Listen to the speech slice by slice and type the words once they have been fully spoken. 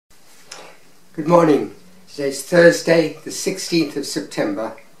Good morning. Today's Thursday, the 16th of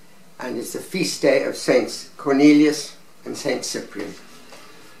September, and it's the feast day of Saints Cornelius and Saint Cyprian.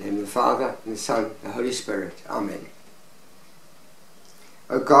 In the name of the Father, and the Son, and the Holy Spirit. Amen.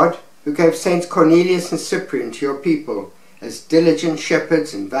 O God, who gave Saints Cornelius and Cyprian to your people as diligent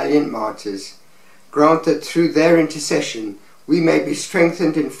shepherds and valiant martyrs, grant that through their intercession we may be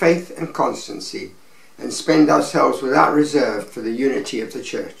strengthened in faith and constancy, and spend ourselves without reserve for the unity of the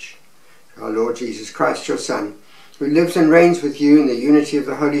Church. Our Lord Jesus Christ, your Son, who lives and reigns with you in the unity of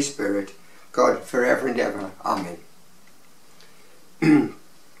the Holy Spirit, God, forever and ever. Amen.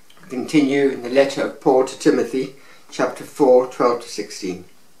 Continue in the letter of Paul to Timothy, chapter 4, 12 to 16.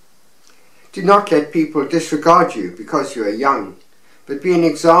 Do not let people disregard you because you are young, but be an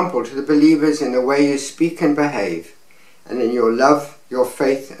example to the believers in the way you speak and behave, and in your love, your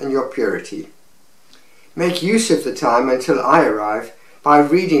faith, and your purity. Make use of the time until I arrive, by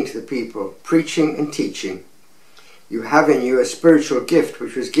reading to the people, preaching and teaching. You have in you a spiritual gift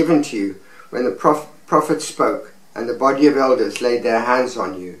which was given to you when the prophets spoke and the body of elders laid their hands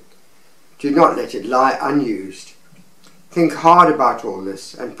on you. Do not let it lie unused. Think hard about all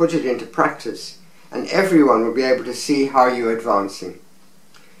this and put it into practice, and everyone will be able to see how you are advancing.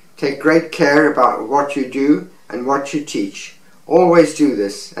 Take great care about what you do and what you teach. Always do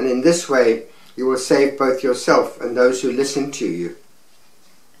this, and in this way you will save both yourself and those who listen to you.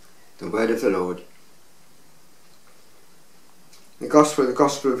 The word of the Lord. The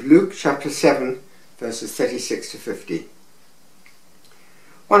Gospel of Luke, chapter 7, verses 36 to 50.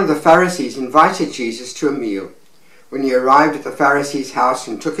 One of the Pharisees invited Jesus to a meal. When he arrived at the Pharisee's house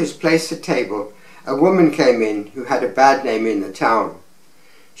and took his place at table, a woman came in who had a bad name in the town.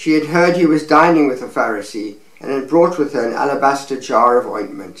 She had heard he was dining with a Pharisee and had brought with her an alabaster jar of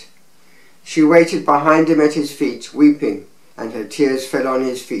ointment. She waited behind him at his feet, weeping, and her tears fell on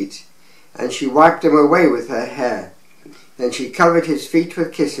his feet, and she wiped them away with her hair. Then she covered his feet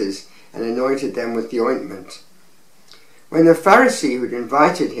with kisses and anointed them with the ointment. When the Pharisee who had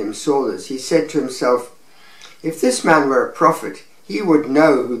invited him saw this, he said to himself, "If this man were a prophet, he would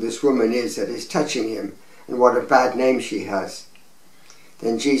know who this woman is that is touching him, and what a bad name she has."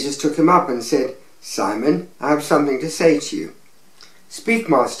 Then Jesus took him up and said, "Simon, I have something to say to you." "Speak,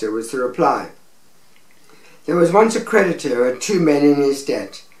 Master," was the reply. "There was once a creditor who had 2 men in his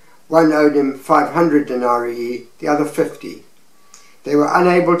debt. One owed him 500 denarii, the other 50. They were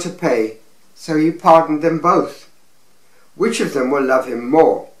unable to pay, so he pardoned them both. Which of them will love him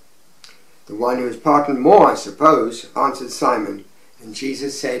more?" "The one who is pardoned more, I suppose," answered Simon. And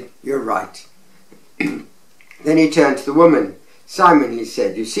Jesus said, "You're right." Then he turned to the woman. "Simon," he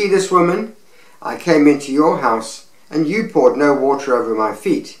said, "you see this woman? I came into your house, and you poured no water over my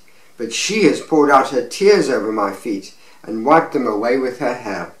feet, but she has poured out her tears over my feet and wiped them away with her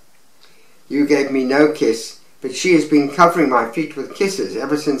hair. You gave me no kiss, but she has been covering my feet with kisses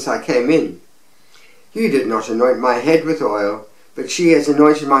ever since I came in. You did not anoint my head with oil, but she has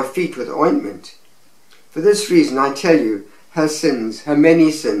anointed my feet with ointment. For this reason I tell you, her sins, her many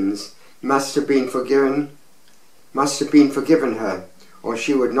sins, must have been forgiven her, or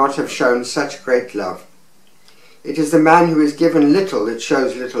she would not have shown such great love. It is the man who is given little that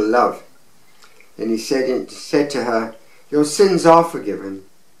shows little love." Then he said to her, "Your sins are forgiven."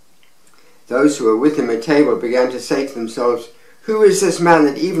 Those who were with him at table began to say to themselves, "Who is this man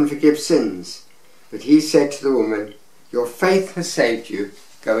that even forgives sins?" But he said to the woman, "Your faith has saved you.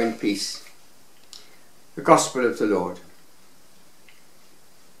 Go in peace." The Gospel of the Lord.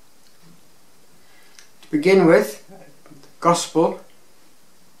 To begin with, the Gospel,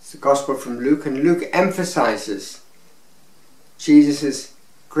 it's the Gospel from Luke, and Luke emphasizes Jesus'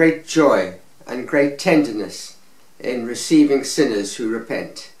 great joy and great tenderness in receiving sinners who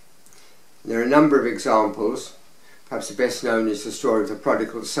repent. There are a number of examples. Perhaps the best known is the story of the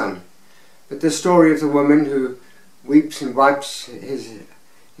prodigal son. But the story of the woman who weeps and wipes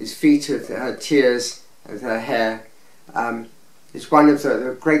his feet with her tears, with her hair, is one of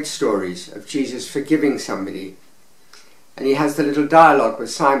the great stories of Jesus forgiving somebody. And he has the little dialogue with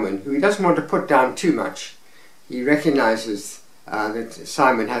Simon, who he doesn't want to put down too much. He recognizes that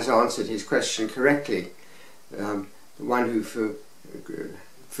Simon has answered his question correctly. The one who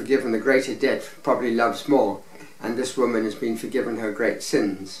forgiven the greater debt probably loves more, and this woman has been forgiven her great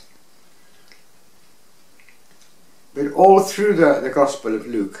sins. But all through the Gospel of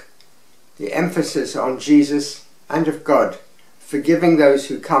Luke, the emphasis on Jesus and of God forgiving those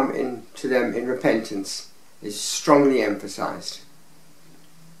who come in to them in repentance is strongly emphasized.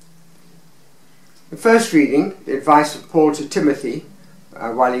 The first reading, the advice of Paul to Timothy,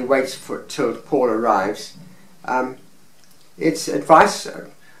 while he waits till Paul arrives, it's advice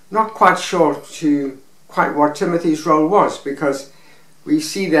not quite sure to quite what Timothy's role was, because we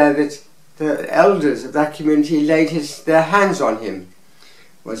see there that the elders of that community laid their hands on him.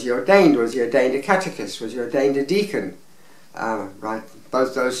 Was he ordained? Was he ordained a catechist? Was he ordained a deacon? Right,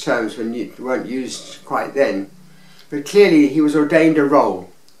 both those terms weren't used quite then. But clearly he was ordained a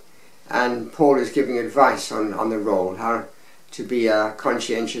role, and Paul is giving advice on the role, how to be a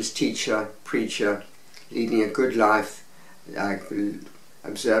conscientious teacher, preacher, leading a good life,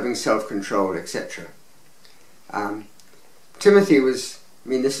 observing self-control, etc. Timothy was,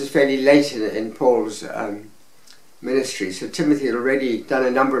 this is fairly late in Paul's ministry, so Timothy had already done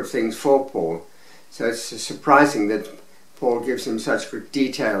a number of things for Paul, so it's surprising that Paul gives him such good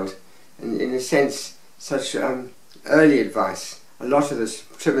detailed and, in a sense, such early advice. A lot of this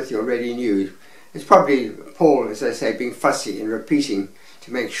Timothy already knew. It's probably Paul, as I say, being fussy and repeating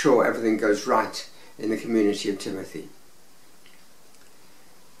to make sure everything goes right in the community of Timothy.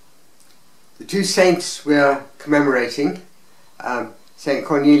 The two saints we're commemorating, St.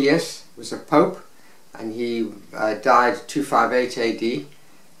 Cornelius was a pope, and he died 258 AD,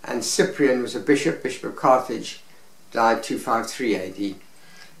 and Cyprian was a bishop of Carthage, died 253 AD.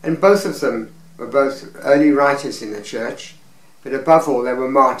 And both of them were both early writers in the church, but above all they were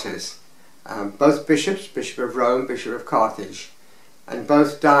martyrs. Both bishops, Bishop of Rome, Bishop of Carthage, and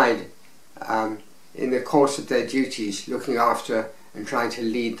both died in the course of their duties, looking after and trying to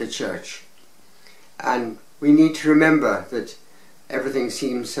lead the church. And we need to remember that everything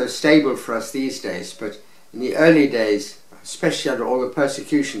seems so stable for us these days, but in the early days, especially under all the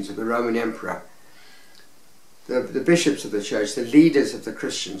persecutions of the Roman Emperor, the bishops of the church, the leaders of the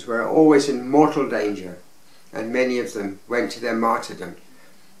Christians, were always in mortal danger, and many of them went to their martyrdom,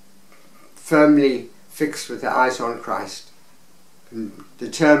 firmly fixed with their eyes on Christ,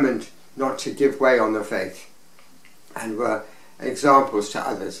 determined not to give way on their faith, and were examples to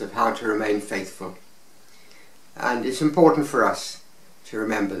others of how to remain faithful. And it's important for us to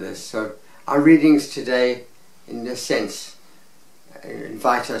remember this. So our readings today, in a sense,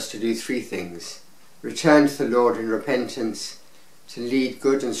 invite us to do three things: return to the Lord in repentance, to lead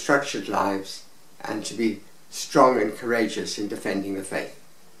good and structured lives, and to be strong and courageous in defending the faith.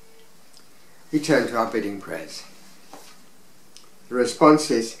 We turn to our bidding prayers. The response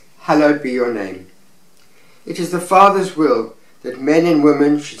is, "Hallowed be your name." It is the Father's will that men and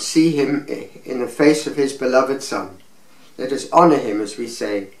women should see him in the face of his beloved Son. Let us honour him as we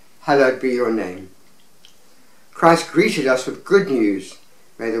say, "Hallowed be your name." Christ greeted us with good news.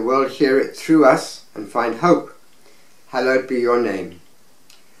 May the world hear it through us and find hope. Hallowed be your name.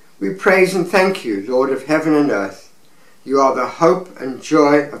 We praise and thank you, Lord of heaven and earth. You are the hope and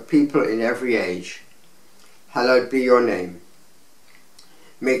joy of people in every age. Hallowed be your name.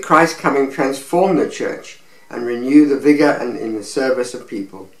 May Christ's coming transform the church and renew the vigour and in the service of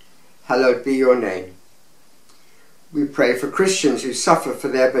people. Hallowed be your name. We pray for Christians who suffer for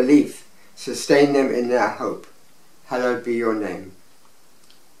their belief. Sustain them in their hope. Hallowed be your name.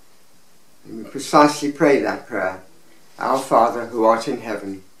 And we precisely pray that prayer. Our Father, who art in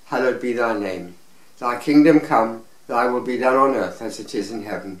heaven, hallowed be thy name. Thy kingdom come, thy will be done on earth as it is in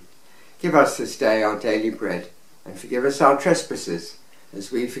heaven. Give us this day our daily bread, and forgive us our trespasses, as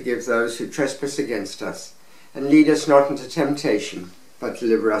we forgive those who trespass against us. And lead us not into temptation, but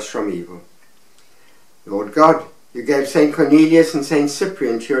deliver us from evil. Lord God, you gave St. Cornelius and St.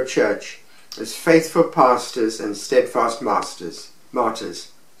 Cyprian to your church as faithful pastors and steadfast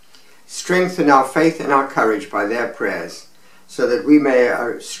martyrs. Strengthen our faith and our courage by their prayers, so that we may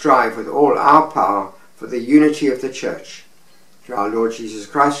strive with all our power for the unity of the church. Through our Lord Jesus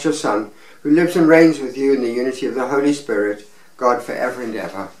Christ, your Son, who lives and reigns with you in the unity of the Holy Spirit, God for ever and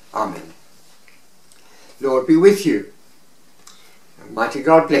ever. Amen. Lord be with you. Almighty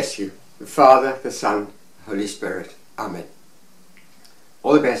God bless you, the Father, the Son, the Holy Spirit. Amen.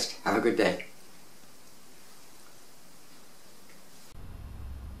 All the best. Have a good day.